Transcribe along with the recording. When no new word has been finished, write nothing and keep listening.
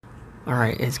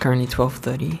Alright, it's currently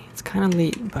 12:30. It's kind of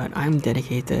late, but I'm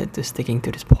dedicated to sticking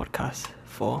to this podcast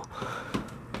for,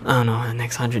 I don't know, the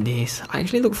next 100 days. I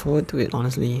actually look forward to it,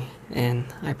 honestly, and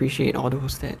I appreciate all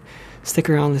those that stick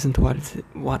around, listen to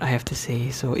what I have to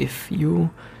say. So if you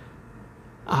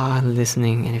are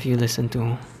listening and if you listen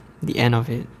to the end of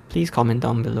it, please comment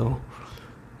down below,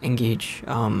 engage.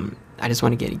 I just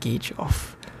want to get a gauge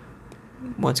of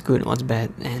what's good, what's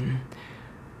bad, and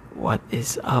what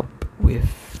is up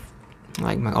with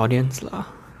like my audience lah,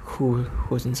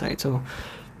 who's inside. So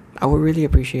I would really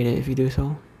appreciate it if you do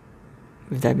so.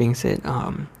 With that being said,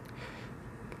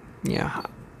 yeah,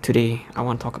 today I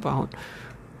want to talk about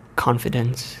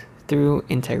confidence through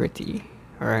integrity.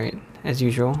 Alright, as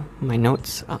usual, my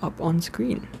notes are up on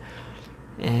screen.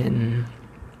 And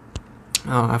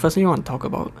I firstly want to talk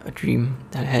about a dream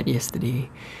that I had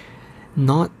yesterday.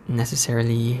 Not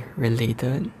necessarily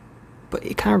related, but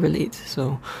it kind of relates.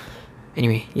 So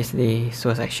anyway, yesterday, so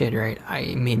as I shared, right,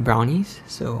 I made brownies.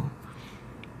 So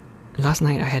last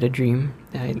night I had a dream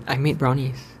that I made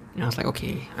brownies, and I was like,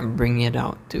 okay, I'm bringing it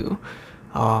out to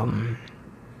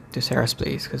Sarah's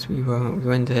place because we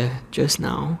went there just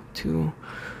now to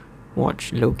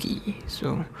watch Loki.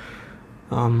 So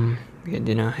we had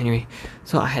dinner anyway.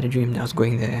 So I had a dream that I was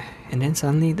going there, and then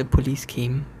suddenly the police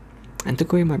came and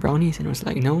took away my brownies, and it was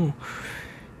like, no,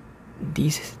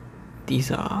 these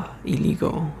are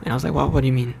illegal. And I was like, what do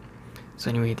you mean? So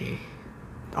anyway, they,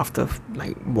 after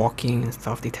like walking and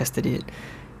stuff, they tested it,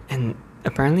 and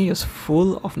apparently it was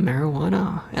full of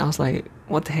marijuana. And I was like,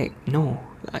 what the heck? No,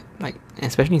 like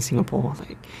especially in Singapore,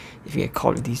 like if you get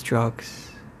caught with these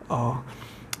drugs or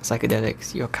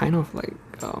psychedelics, you're kind of like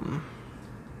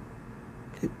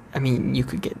I mean, you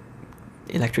could get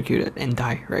electrocuted and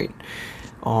die, right?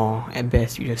 Or at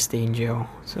best you just stay in jail.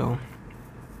 So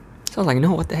I was like,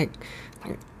 no, what the heck?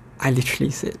 Like, I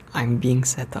literally said, I'm being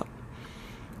set up.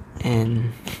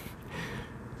 And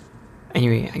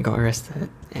anyway, I got arrested,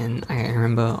 and I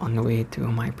remember on the way to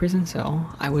my prison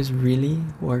cell, I was really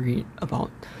worried about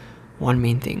one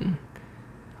main thing.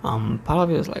 Part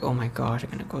of it was like, oh my gosh, I'm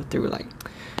gonna go through like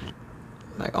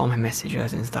all my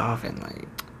messages and stuff, and like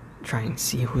try and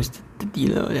see who's the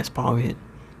dealer that's part of it.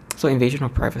 So invasion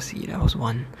of privacy, that was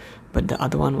one. But the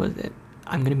other one was that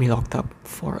I'm gonna be locked up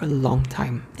for a long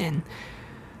time, and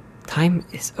time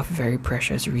is a very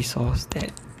precious resource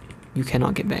that you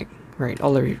cannot get back, right?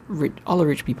 All the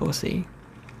rich people say,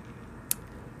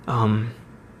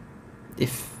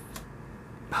 if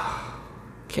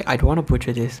okay, I don't want to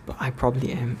butcher this, but I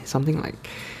probably am. It's something like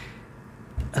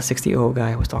a 60-year-old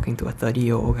guy was talking to a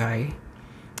 30-year-old guy,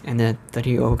 and the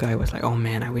 30-year-old guy was like, oh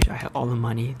man, I wish I had all the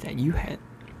money that you had.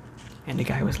 And the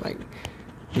guy was like,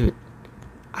 dude,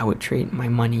 I would trade my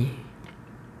money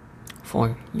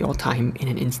for your time in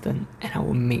an instant, and I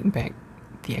will make back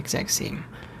the exact same.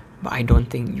 But I don't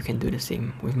think you can do the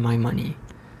same with my money.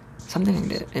 Something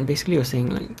like that. And basically you're saying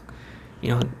like, you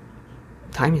know,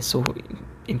 time is so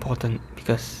important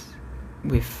because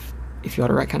if you're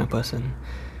the right kind of person,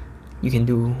 you can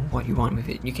do what you want with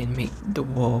it. You can make the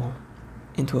world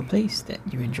into a place that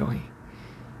you enjoy.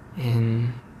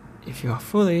 And if you are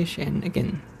foolish and,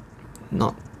 again,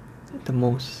 not the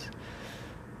most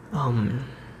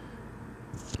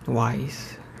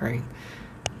wise, right,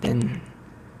 then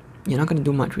you're not gonna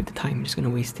do much with the time. You're just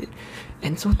gonna waste it.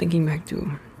 And so thinking back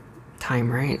to time,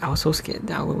 right, I was so scared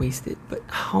that I would waste it. But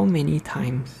how many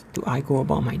times do I go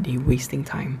about my day wasting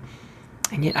time,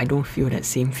 and yet I don't feel that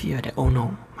same fear that, oh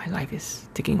no, my life is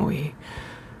ticking away.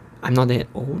 I'm not that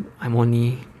old. I'm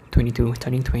only 22,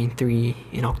 turning 23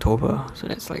 in October, so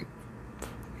that's like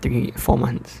 4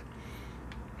 months.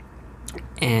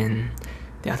 And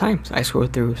there are times I scroll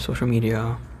through social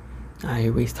media,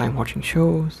 I waste time watching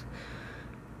shows.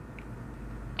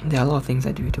 There are a lot of things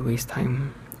I do to waste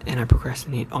time, and I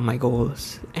procrastinate on my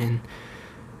goals, and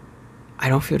I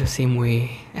don't feel the same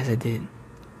way as I did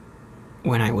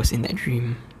when I was in that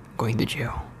dream going to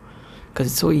jail. Because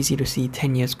it's so easy to see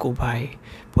 10 years go by,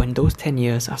 but when those 10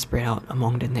 years are spread out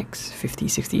among the next 50,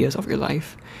 60 years of your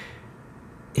life,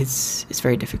 it's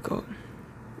very difficult.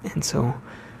 And so,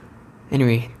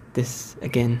 anyway, this,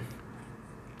 again,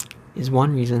 is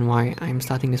one reason why I'm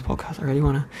starting this podcast. I really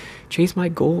want to chase my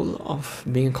goal of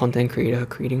being a content creator,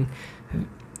 creating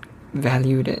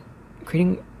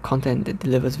content that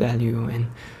delivers value.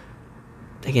 And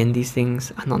again, these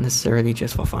things are not necessarily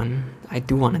just for fun. I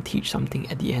do want to teach something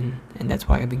at the end, and that's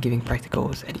why I've been giving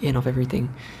practicals at the end of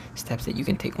everything, steps that you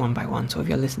can take one by one. So if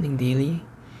you're listening daily,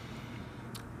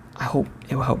 I hope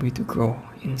it will help you to grow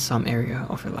in some area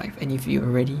of your life. And if you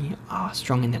already are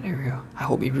strong in that area, I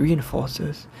hope it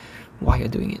reinforces why you're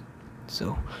doing it.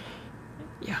 So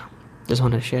yeah, just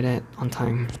wanted to share that on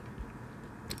time.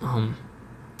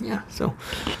 Yeah, so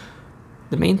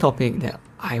the main topic that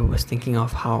I was thinking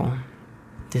of how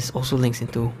this also links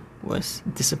into was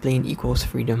discipline equals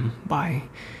freedom by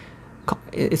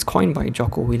it's coined by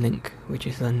Jocko Willink, which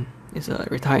is a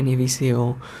retired Navy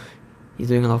SEAL. He's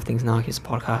doing a lot of things now. His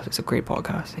podcast, it's a great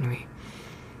podcast. Anyway,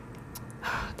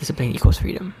 discipline equals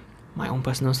freedom. My own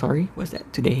personal story was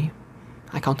that today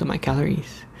I counted my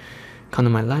calories,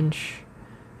 counted my lunch,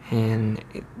 and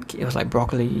it was like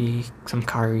broccoli, some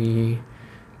curry,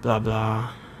 blah blah.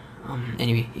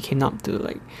 Anyway, it came up to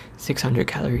like 600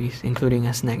 calories, including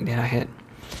a snack that I had.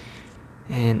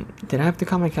 And did I have to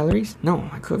count my calories? No,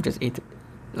 I could have just ate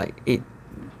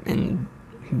and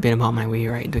been about my way,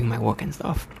 right, doing my work and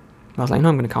stuff. But I was like, no,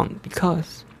 I'm gonna count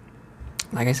because,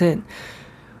 like I said,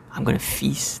 I'm gonna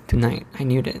feast tonight. I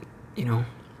knew that,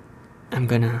 I'm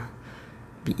gonna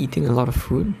be eating a lot of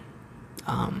food.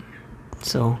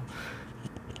 So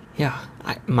yeah,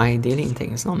 my daily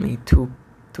intake is normally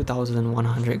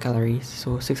 2,100 calories.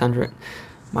 So 600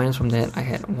 minus from that, I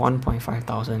had 1.5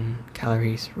 thousand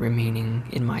calories remaining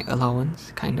in my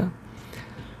allowance, kinda.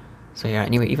 So yeah,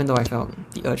 anyway, even though I felt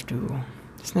the urge to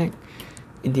snack,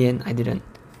 in the end I didn't.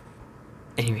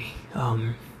 Anyway,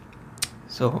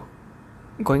 so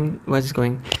when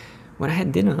I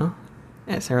had dinner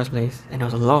at Sarah's place, and there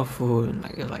was a lot of food,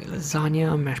 like it was like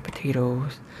lasagna, mashed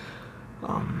potatoes,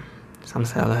 some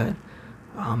salad,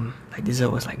 like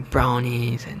dessert was like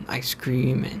brownies and ice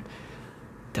cream, and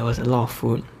there was a lot of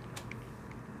food.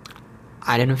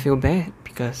 I didn't feel bad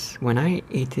because when I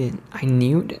ate it, I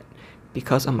knew that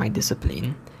because of my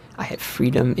discipline, I had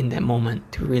freedom in that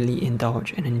moment to really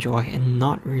indulge and enjoy and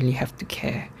not really have to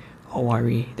care or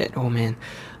worry that, oh man,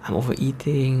 I'm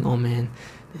overeating, oh man,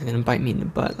 this is gonna bite me in the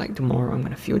butt, like tomorrow I'm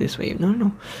gonna feel this way. No.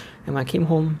 And when I came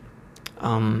home,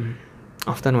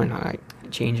 often when I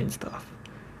change and stuff,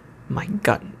 my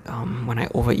gut, when I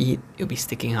overeat, it'll be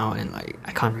sticking out, and like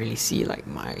I can't really see like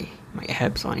my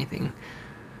abs or anything.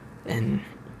 And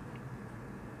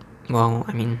well,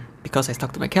 I mean, because I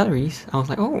stuck to my calories, I was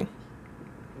like, oh,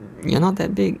 you're not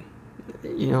that big,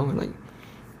 like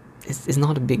it's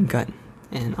not a big gut,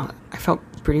 and I felt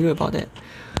pretty good about that.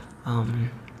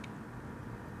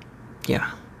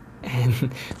 Yeah,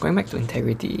 and going back to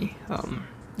integrity,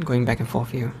 going back and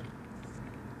forth here.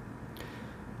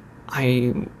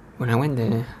 When I went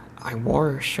there, I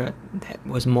wore a shirt that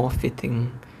was more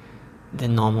fitting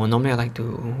than normal. Normally I like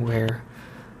to wear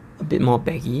a bit more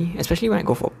baggy, especially when I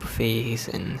go for buffets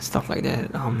and stuff like that.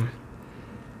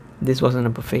 This wasn't a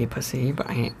buffet per se, but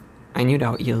I knew that I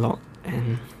would eat a lot,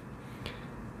 and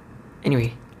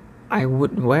anyway, I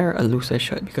would wear a looser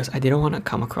shirt because I didn't want to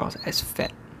come across as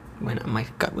fat when my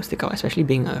gut would stick out, especially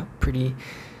being a pretty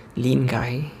lean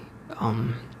guy.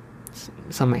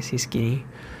 Some might say skinny.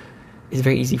 It's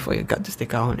very easy for your gut to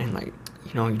stick out, and like,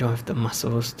 you don't have the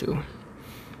muscles to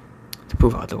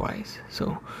prove otherwise.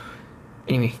 So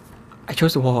anyway, I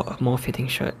chose to wear a more fitting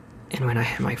shirt, and when I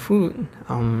had my food,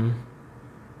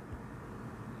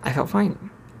 I felt fine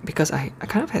because I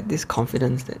kind of had this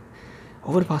confidence that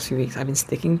over the past few weeks I've been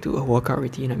sticking to a workout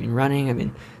routine. I've been running, I've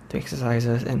been doing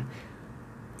exercises, and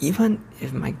even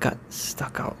if my gut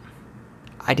stuck out,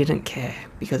 I didn't care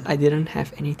because I didn't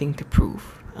have anything to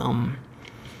prove.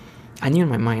 I knew in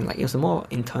my mind, like, it was a more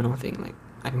internal thing. Like,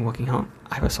 I've been working out,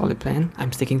 I have a solid plan,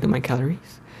 I'm sticking to my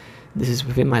calories, this is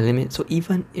within my limit. So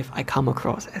even if I come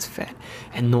across as fat,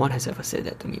 and no one has ever said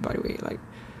that to me, by the way, like,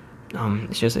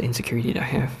 it's just an insecurity that I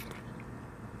have.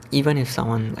 Even if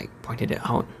someone like pointed it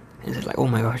out and said like, oh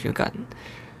my gosh, your gut,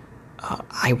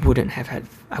 I wouldn't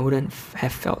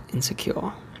have felt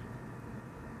insecure.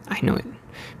 I know it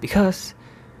because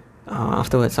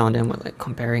afterwards some of them were like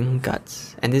comparing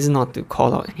guts, and this is not to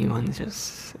call out anyone, it's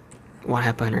just what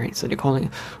happened, right? So they're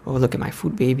calling, oh look at my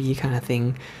food baby kind of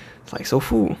thing. It's like so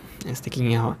full and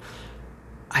sticking out.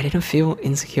 I didn't feel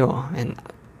insecure, and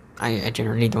I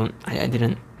generally don't. I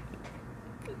didn't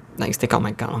like stick out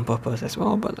my gut on purpose as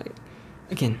well. But like,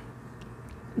 again,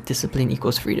 discipline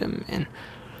equals freedom, and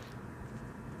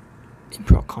it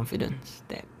brought confidence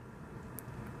that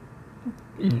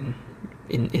in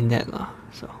that lah.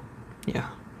 So yeah.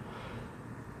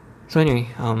 So anyway,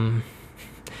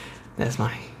 that's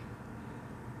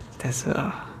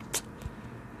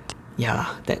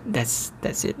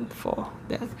it for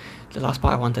that. The last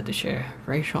part I wanted to share,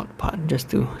 very short part, just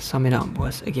to sum it up,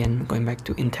 was again going back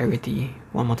to integrity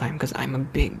one more time, because I'm a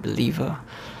big believer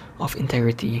of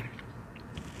integrity.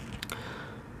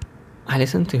 I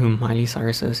listened to Miley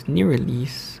Cyrus's new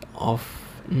release of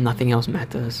Nothing Else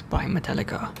Matters by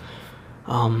Metallica.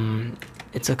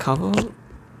 It's a cover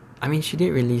I mean, she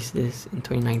did release this in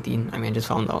 2019. I mean, I just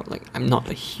found out, like, I'm not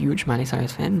a huge Miley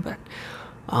Cyrus fan, but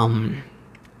I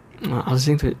was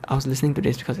listening to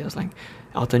this because it was like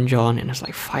Elton John and there's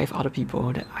like 5 other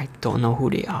people that I don't know who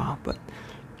they are, but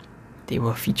they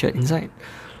were featured inside.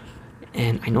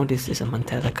 And I know this is a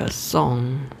Metallica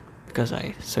song because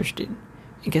I searched it.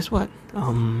 And guess what?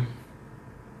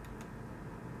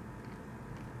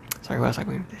 Sorry, where was I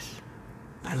going with this?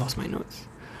 I lost my notes.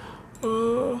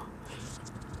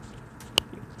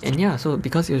 And yeah, so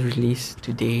because it was released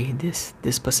today, this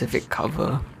specific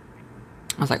cover,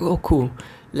 I was like, oh cool,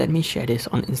 let me share this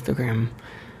on Instagram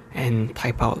and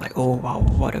type out like, oh wow,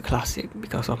 what a classic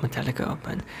because of Metallica.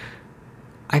 But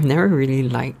I've never really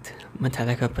liked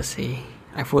Metallica per se.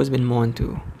 I've always been more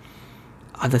into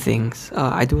other things.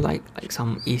 I do like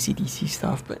some AC/DC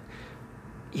stuff, but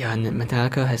yeah,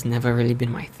 Metallica has never really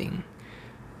been my thing.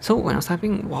 So when I was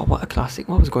typing, wow, what a classic,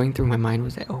 what was going through my mind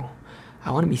was that, oh, I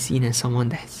want to be seen as someone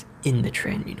that's in the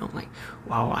trend, you know, like,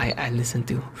 wow, I listen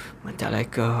to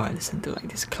Metallica, I listen to like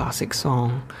this classic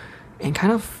song, and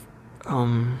kind of,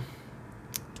 I'm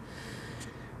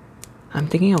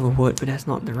thinking of a word, but that's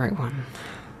not the right one.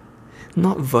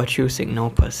 Not virtue signal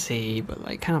per se, but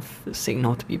like kind of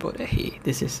signal to people that, hey,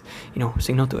 this is, you know,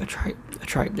 signal to a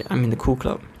tribe that I'm in the cool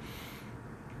club.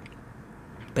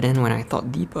 But then when I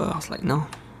thought deeper, I was like, no,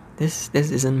 this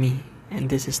isn't me, and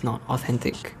this is not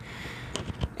authentic.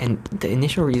 And the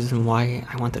initial reason why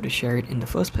I wanted to share it in the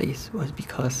first place was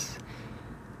because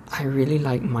I really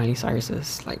like Miley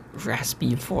Cyrus's like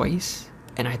raspy voice,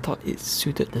 and I thought it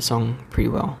suited the song pretty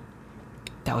well.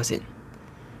 That was it.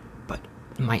 But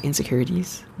my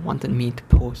insecurities wanted me to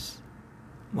post,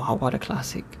 wow, what a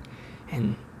classic,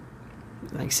 and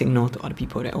like signal to other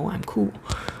people that, oh, I'm cool.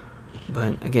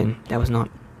 But again, that was not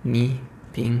me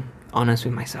being honest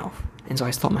with myself, and so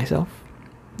I stopped myself,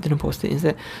 didn't post it.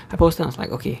 Instead I posted and I was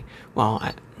like, okay, wow,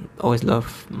 I always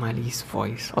love Miley's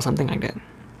voice or something like that,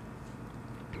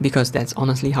 because that's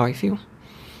honestly how I feel.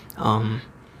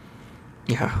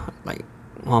 Yeah, like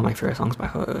one of my favorite songs by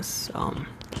her is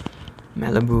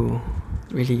Malibu.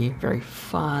 Really very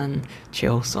fun,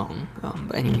 chill song.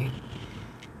 But anyway,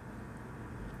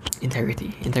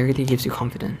 integrity gives you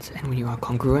confidence, and when you are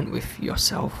congruent with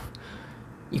yourself,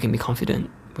 you can be confident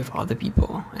with other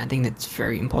people. I think that's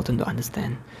very important to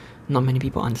understand. Not many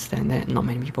people understand that. Not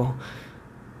many people,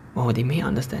 well, they may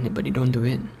understand it, but they don't do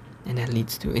it, and that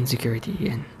leads to insecurity.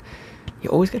 And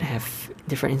you're always gonna have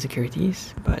different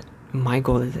insecurities, but my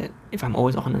goal is that if I'm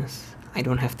always honest, I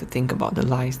don't have to think about the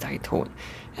lies that I told.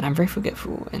 And I'm very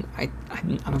forgetful, and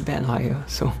I'm a bad liar,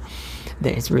 so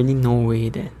there is really no way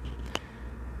that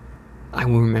I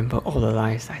will remember all the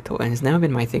lies that I told, and it's never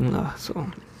been my thing lah.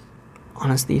 So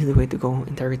honesty is the way to go,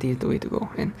 integrity is the way to go,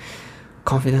 and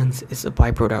confidence is a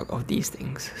byproduct of these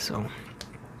things. So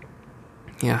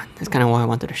yeah, that's kind of what I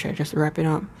wanted to share. Just to wrap it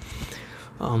up,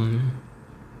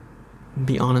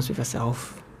 be honest with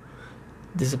yourself.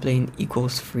 Discipline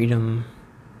equals freedom.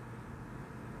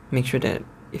 Make sure that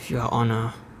if you are on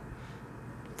a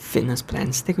fitness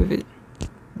plan, stick with it.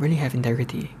 Really have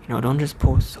integrity. You know, don't just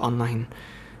post online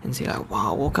and say like,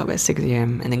 wow, I woke up at 6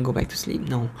 a.m. and then go back to sleep.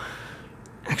 No,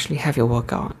 actually have your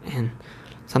workout. And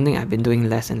something I've been doing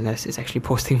less and less is actually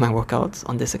posting my workouts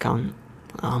on this account.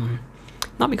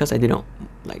 Not because I didn't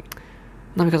like,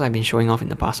 not because I've been showing off in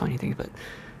the past or anything, but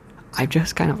I've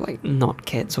just kind of like not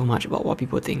cared so much about what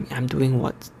people think, and I'm doing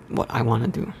what I want to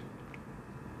do.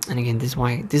 And again, this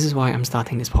is why I'm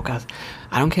starting this podcast.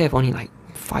 I don't care if only like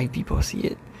 5 people see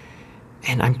it,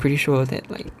 and I'm pretty sure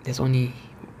that like there's only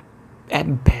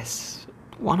at best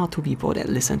 1 or 2 people that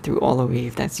listen through all the way.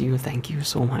 If that's you, thank you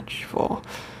so much for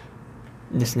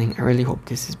listening. I really hope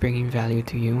this is bringing value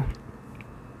to you.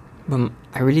 But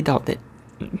I really doubt that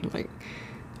like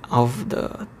of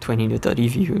the 20 to 30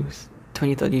 views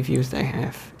that I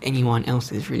have, anyone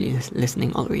else is really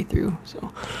listening all the way through.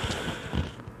 So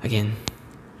again,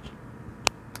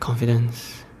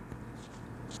 confidence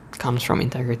comes from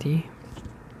integrity,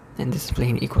 and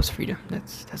discipline equals freedom.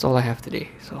 That's all I have today.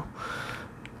 So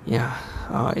yeah,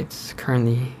 it's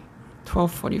currently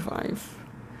 12:45,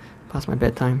 past my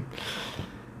bedtime,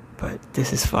 but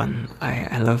this is fun.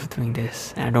 I love doing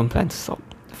this, and I don't plan to stop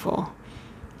for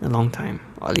a long time,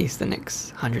 or at least the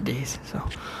next 100 days. So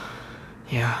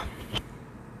yeah,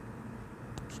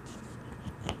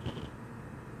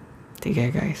 take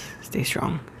care guys, stay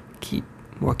strong, keep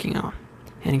working out.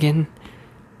 And again,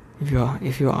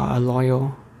 if you are a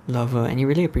loyal lover and you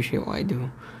really appreciate what I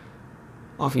do,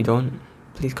 or if you don't,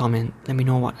 please comment, let me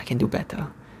know what I can do better,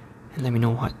 and let me know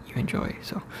what you enjoy.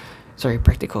 So sorry,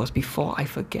 practicals, before I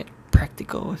forget,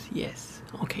 Practicals, yes.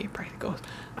 Okay, practicals.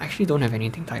 I actually don't have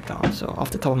anything typed out, so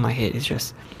off the top of my head, it's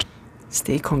just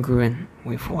stay congruent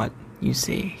with what you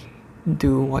say,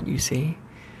 do what you say,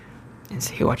 and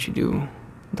say what you do.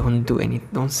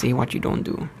 Don't say what you don't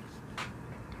do.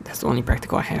 That's the only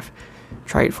practical I have.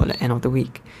 Try it for the end of the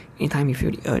week. Anytime you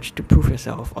feel the urge to prove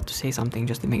yourself or to say something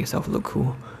just to make yourself look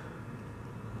cool,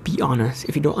 be honest.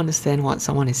 If you don't understand what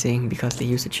someone is saying because they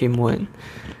use a chim word,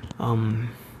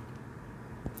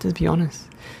 just be honest.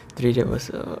 Today there was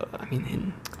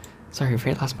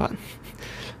very last part.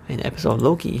 In the episode of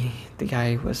Loki, the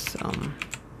guy was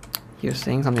he was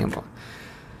saying something about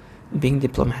being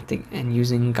diplomatic and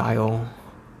using guile.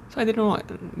 So I didn't know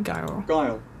what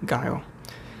guile.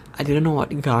 I didn't know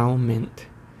what guile meant,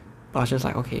 but I was just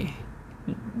like, okay,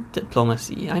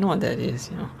 diplomacy. I know what that is,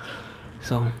 you know.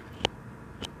 So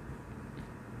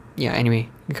yeah. Anyway,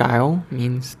 guile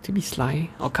means to be sly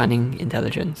or cunning,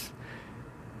 intelligence.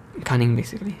 Cunning,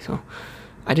 basically. So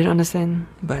I didn't understand,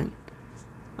 but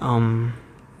some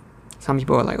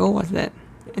people were like, oh, what's that?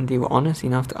 And they were honest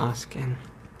enough to ask, and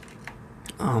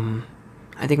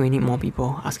I think we need more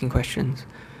people asking questions.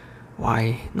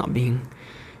 Why not being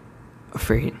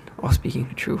afraid or speaking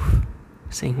the truth,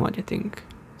 saying what they think.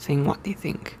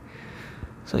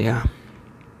 So yeah,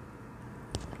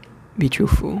 be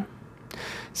truthful.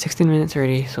 16 minutes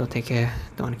already, so take care.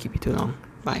 Don't want to keep you too long.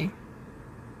 Bye.